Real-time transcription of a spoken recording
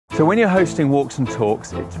So when you're hosting walks and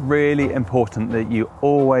talks, it's really important that you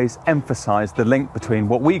always emphasise the link between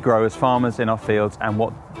what we grow as farmers in our fields and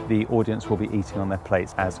what the audience will be eating on their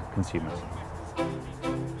plates as consumers.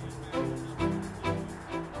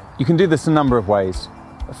 You can do this a number of ways.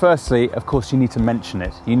 Firstly, of course, you need to mention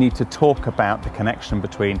it. You need to talk about the connection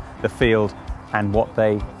between the field and what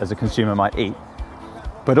they, as a consumer, might eat.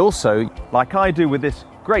 But also, like I do with this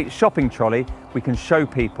great shopping trolley, we can show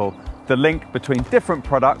people the link between different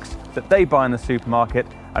products that they buy in the supermarket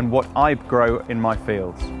and what I grow in my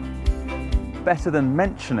fields. Better than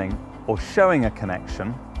mentioning or showing a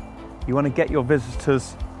connection, you want to get your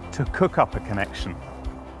visitors to cook up a connection.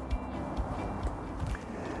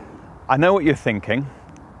 I know what you're thinking.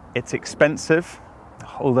 It's expensive,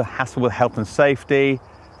 all the hassle with health and safety,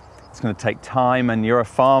 it's going to take time, and you're a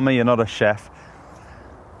farmer, you're not a chef.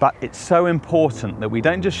 But it's so important that we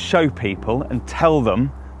don't just show people and tell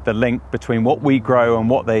them the link between what we grow and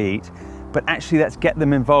what they eat, but actually let's get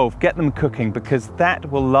them involved, get them cooking, because that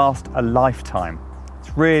will last a lifetime.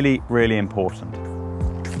 It's really, really important.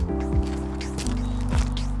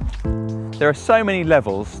 There are so many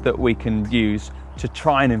levels that we can use to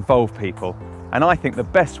try and involve people. And I think the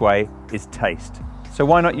best way is taste. So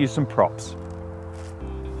why not use some props?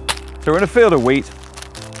 So we're in a field of wheat,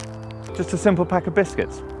 just a simple pack of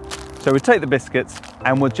biscuits. So we'll take the biscuits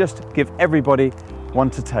and we'll just give everybody one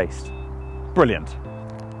to taste. Brilliant.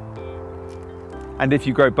 And if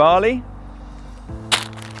you grow barley,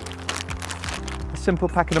 a simple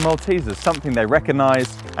packet of Maltesers, something they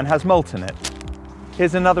recognise and has malt in it.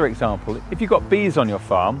 Here's another example. If you've got bees on your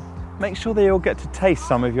farm, make sure they all get to taste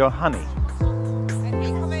some of your honey.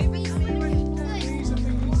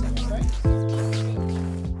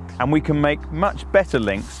 And we can make much better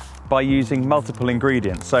links by using multiple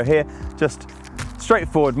ingredients. So here, just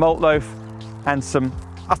straightforward malt loaf and some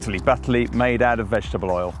utterly butterly made out of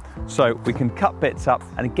vegetable oil. So we can cut bits up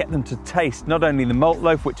and get them to taste not only the malt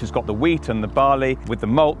loaf, which has got the wheat and the barley with the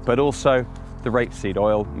malt, but also the rapeseed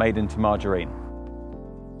oil made into margarine.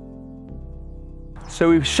 So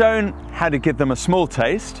we've shown how to give them a small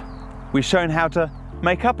taste. We've shown how to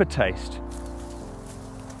make up a taste.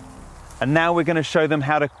 And now we're going to show them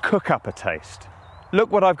how to cook up a taste.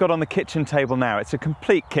 Look what I've got on the kitchen table now. It's a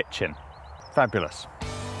complete kitchen. Fabulous.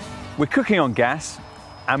 We're cooking on gas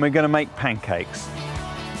and we're going to make pancakes.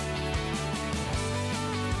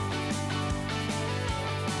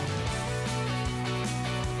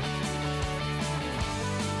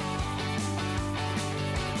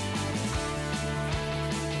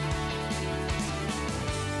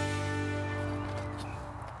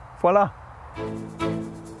 Voila.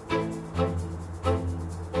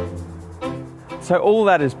 So all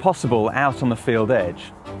that is possible out on the field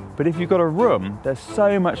edge, but if you've got a room, there's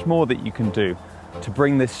so much more that you can do to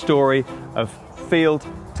bring this story of field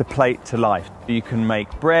to plate to life. You can make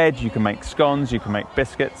bread, you can make scones, you can make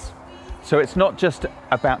biscuits. So it's not just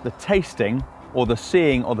about the tasting or the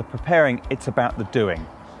seeing or the preparing, it's about the doing.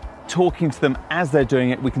 Talking to them as they're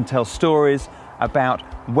doing it, we can tell stories about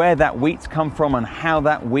where that wheat's come from and how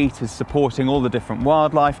that wheat is supporting all the different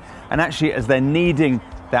wildlife. And actually, as they're kneading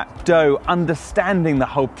that dough, understanding the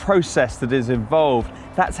whole process that is involved,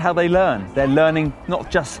 that's how they learn. They're learning not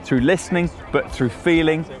just through listening, but through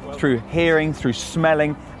feeling, through hearing, through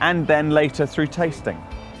smelling, and then later through tasting.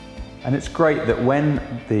 And it's great that when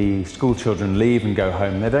the school children leave and go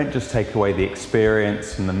home, they don't just take away the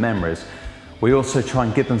experience and the memories. We also try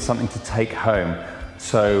and give them something to take home.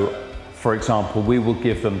 So, for example, we will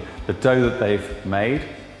give them the dough that they've made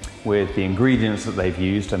with the ingredients that they've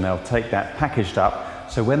used, and they'll take that packaged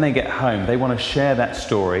up. So when they get home, they want to share that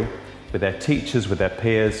story with their teachers, with their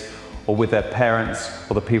peers, or with their parents,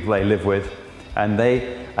 or the people they live with. And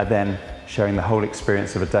they are then sharing the whole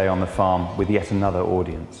experience of a day on the farm with yet another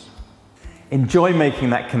audience. Enjoy making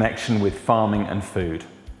that connection with farming and food.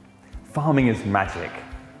 Farming is magic.